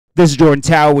This is Jordan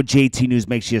Tower with JT News.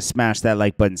 Make sure you smash that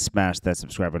like button, smash that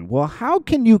subscribe button. Well, how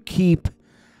can you keep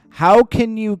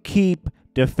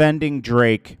defending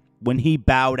Drake when he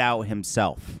bowed out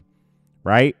himself,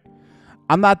 right?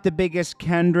 I'm not the biggest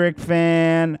Kendrick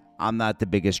fan. I'm not the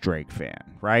biggest Drake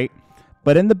fan, right?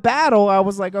 But in the battle, I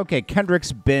was like, okay,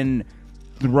 Kendrick's been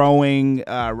throwing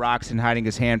rocks and hiding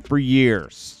his hand for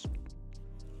years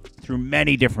through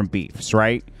many different beefs,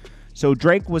 right? So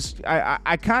Drake was,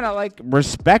 I kind of like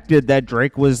respected that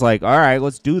Drake was like, all right,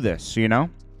 let's do this, you know?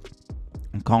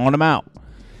 I'm calling him out.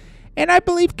 And I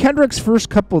believe Kendrick's first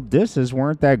couple disses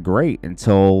weren't that great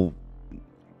until,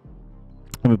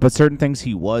 but certain things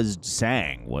he was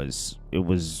saying was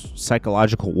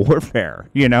psychological warfare,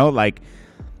 you know? Like,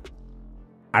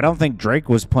 I don't think Drake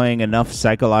was playing enough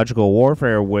psychological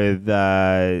warfare with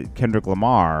Kendrick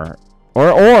Lamar,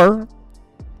 or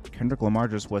Kendrick Lamar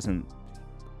just wasn't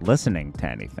listening to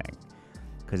anything,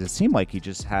 because it seemed like he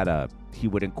just he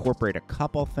would incorporate a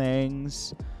couple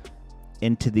things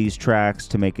into these tracks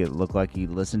to make it look like he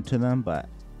listened to them. But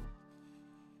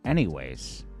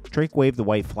anyways, Drake waved the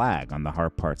white flag on the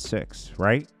Heart Part 6,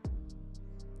 right?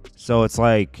 So it's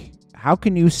like, how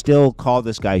can you still call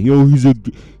this guy, yo, he's a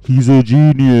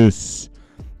genius?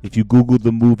 If you Google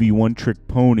the movie One Trick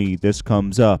Pony, this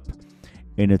comes up,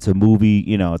 and it's a movie,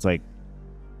 you know, it's like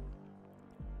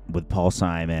with Paul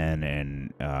Simon,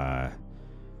 and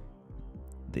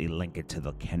they link it to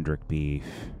the Kendrick beef.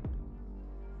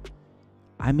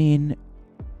 I mean,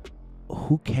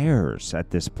 who cares at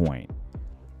this point?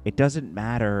 It doesn't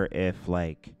matter if,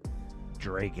 like,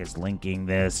 Drake is linking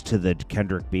this to the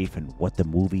Kendrick beef and what the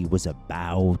movie was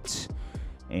about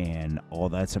and all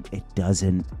that stuff. It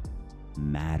doesn't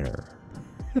matter.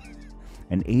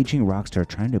 An aging rock star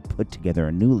trying to put together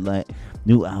a new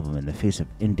album in the face of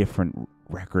indifferent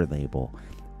record label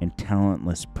and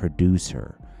talentless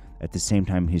producer. At the same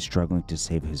time, he's struggling to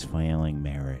save his failing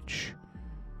marriage.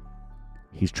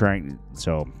 He's trying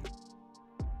to,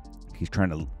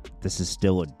 this is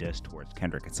still a diss towards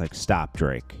Kendrick. It's like, stop,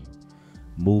 Drake.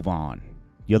 Move on.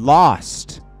 You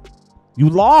lost.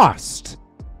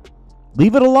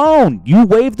 Leave it alone. You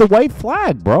waved the white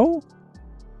flag, bro.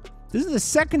 This is the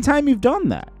second time you've done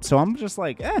that. So I'm just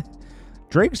like,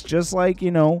 Drake's just like,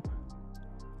 you know,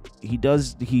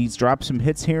 he's dropped some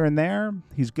hits here and there.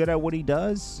 He's good at what he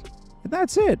does. And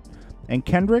that's it. And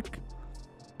Kendrick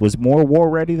was more war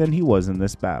ready than he was in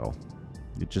this battle.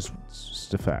 It's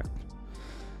just a fact.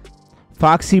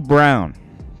 Foxy Brown.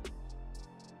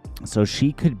 So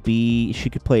she could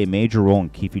play a major role in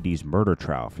Keefe D's murder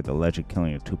trial for the alleged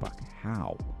killing of Tupac.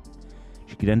 How?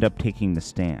 She could end up taking the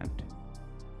stand.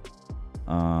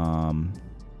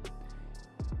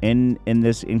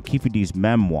 In Keefe D's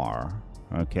memoir,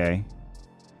 okay.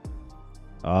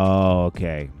 Oh,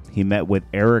 okay. He met with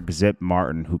Eric Zip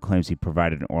Martin, who claims he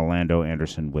provided Orlando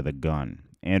Anderson with a gun.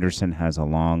 Anderson has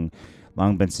long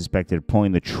been suspected of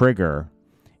pulling the trigger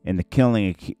in the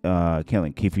killing.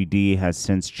 Keefe D has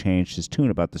since changed his tune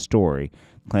about the story,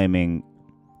 claiming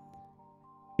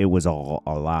it was all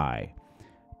a lie.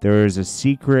 There is a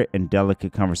secret and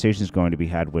delicate conversations going to be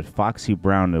had with Foxy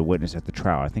Brown, the witness at the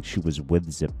trial. I think she was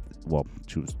with Zip. Well,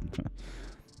 she was.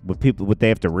 What they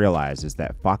have to realize is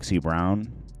that Foxy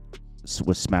Brown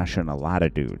was smashing a lot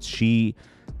of dudes.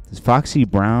 Foxy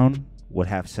Brown would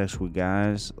have sex with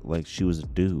guys like she was a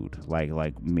dude,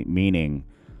 meaning,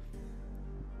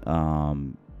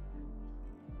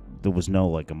 there was no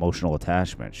like emotional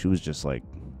attachment. She was just like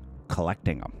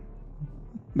collecting them.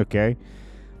 Okay.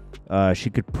 She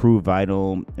could prove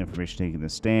vital information taking the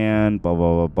stand, blah,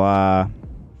 blah, blah, blah.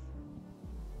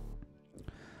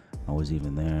 I was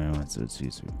even there. Let's see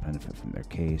if we benefit from their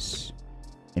case.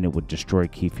 And it would destroy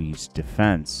Keefe's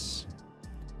defense.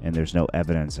 And there's no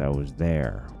evidence I was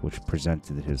there, which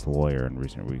presented his lawyer in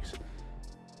recent weeks.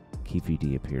 Keefe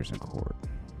D appears in court.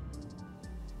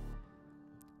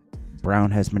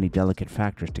 Brown has many delicate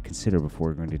factors to consider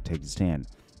before going to take the stand.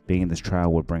 Being in this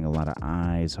trial would bring a lot of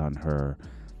eyes on her,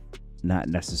 not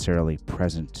necessarily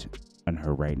present on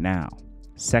her right now.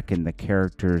 Second, the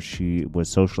characters she was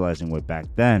socializing with back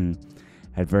then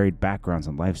had varied backgrounds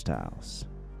and lifestyles.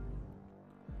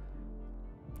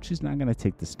 She's not going to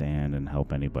take the stand and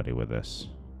help anybody with this.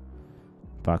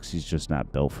 Foxy's just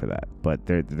not built for that. But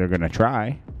they're going to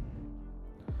try.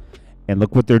 And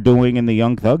look what they're doing in the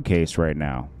Young Thug case right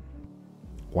now.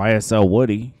 YSL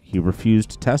Woody, he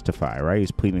refused to testify, right?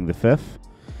 He's pleading the fifth.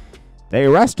 They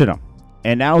arrested him.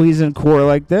 And now he's in court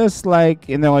like this,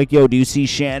 and they're like, yo, do you see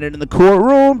Shannon in the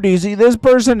courtroom? Do you see this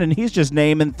person? And he's just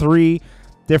naming 3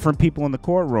 different people in the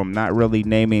courtroom, not really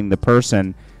naming the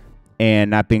person.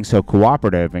 and not being so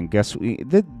cooperative. And guess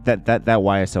that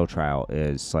YSL trial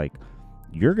is like,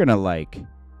 you're gonna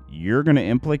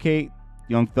implicate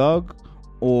Young Thug,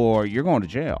 or you're going to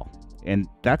jail. And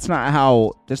that's not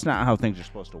how things are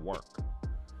supposed to work.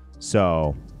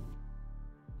 So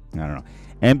I don't know.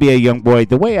 NBA YoungBoy,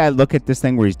 the way I look at this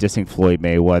thing where he's dissing Floyd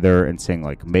Mayweather and saying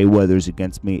like, Mayweather's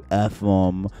against me, F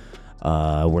him,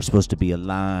 we're supposed to be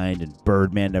aligned, and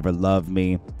Birdman never loved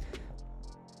me.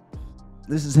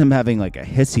 This is him having like a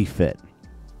hissy fit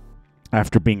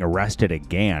after being arrested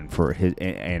again for his,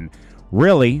 and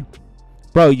really,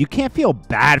 bro, you can't feel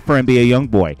bad for NBA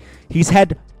YoungBoy. He's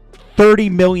had 30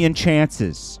 million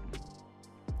chances.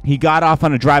 He got off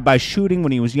on a drive-by shooting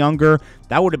when he was younger.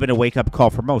 That would have been a wake-up call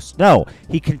for most. No,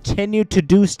 he continued to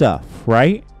do stuff,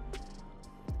 right?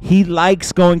 He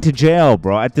likes going to jail,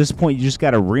 bro. At this point, you just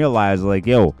got to realize, like,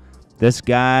 yo, this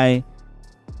guy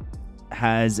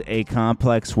has a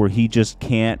complex where he just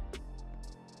can't,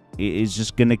 is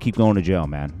just going to keep going to jail,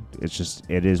 man. It's just,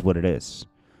 it is what it is.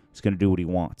 He's going to do what he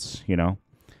wants, you know?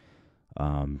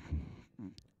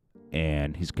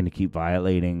 And he's going to keep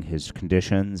violating his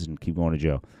conditions and keep going to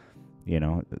jail. You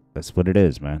know, that's what it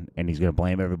is, man. And he's going to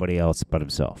blame everybody else but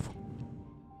himself.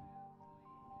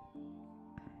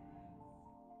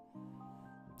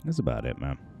 That's about it,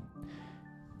 man.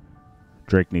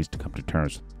 Drake needs to come to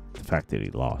terms with the fact that he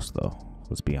lost, though.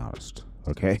 Let's be honest,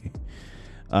 okay?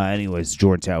 Anyways,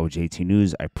 Jordan Tower with JT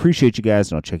News. I appreciate you guys,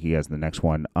 and I'll check you guys in the next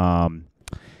one.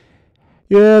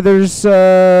 Yeah, there's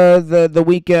the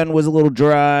weekend was a little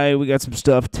dry. We got some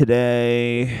stuff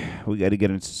today. We got to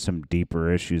get into some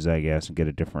deeper issues, I guess, and get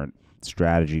a different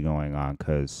strategy going on,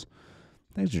 because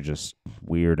things are just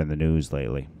weird in the news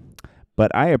lately.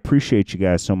 But I appreciate you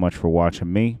guys so much for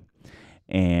watching me,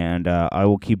 and I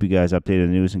will keep you guys updated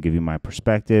on the news and give you my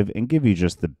perspective, and give you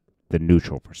just the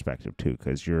neutral perspective too,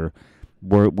 because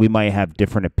we might have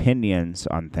different opinions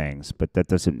on things, but that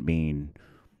doesn't mean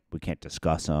we can't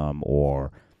discuss them,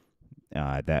 or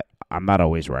that I'm not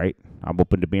always right. I'm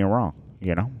open to being wrong,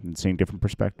 you know, and seeing different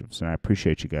perspectives. And I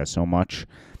appreciate you guys so much.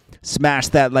 Smash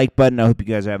that like button. I hope you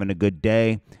guys are having a good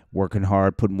day, working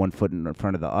hard, putting one foot in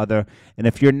front of the other. And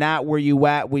if you're not where you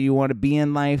want to be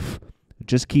in life,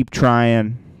 just keep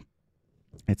trying.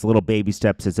 It's little baby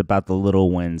steps. It's about the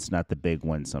little wins, not the big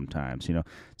wins sometimes. You know,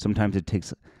 sometimes it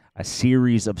takes a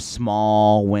series of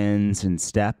small wins and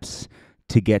steps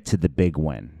to get to the big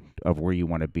win of where you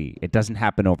want to be. It doesn't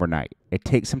happen overnight. It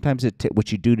takes, sometimes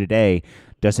what you do today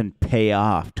doesn't pay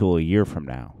off till a year from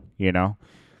now, you know?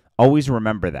 Always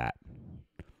remember that.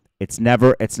 It's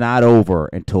not over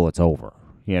until it's over,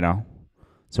 you know?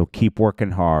 So keep working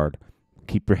hard,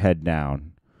 keep your head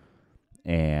down.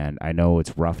 And I know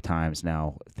it's rough times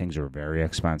now. Things are very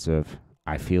expensive.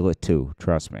 I feel it too,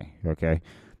 trust me, okay?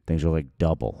 Things are like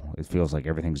double. It feels like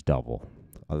everything's double.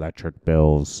 Electric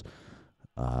bills,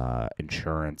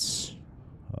 insurance,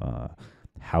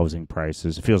 housing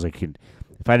prices. It feels like if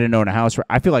I didn't own a house,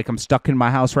 I feel like I'm stuck in my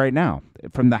house right now.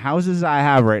 From the houses I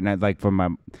have right now, like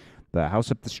from the house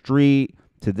up the street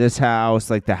to this house,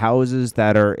 like the houses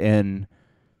that are in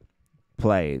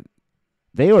play,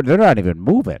 they're not even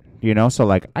moving, you know? So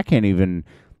like I can't even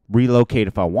relocate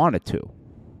if I wanted to,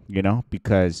 you know,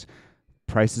 because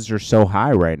prices are so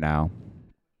high right now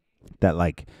that,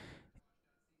 like,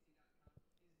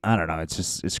 I don't know.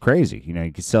 It's crazy. You know,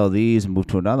 you can sell these and move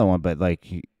to another one, but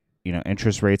like, you know,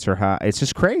 interest rates are high. It's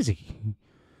just crazy.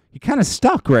 You're kind of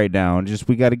stuck right now, and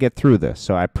we got to get through this.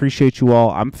 So I appreciate you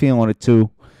all. I'm feeling it too,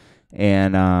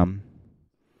 and I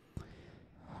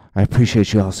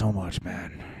appreciate you all so much,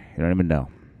 man. You don't even know.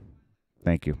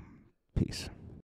 Thank you. Peace.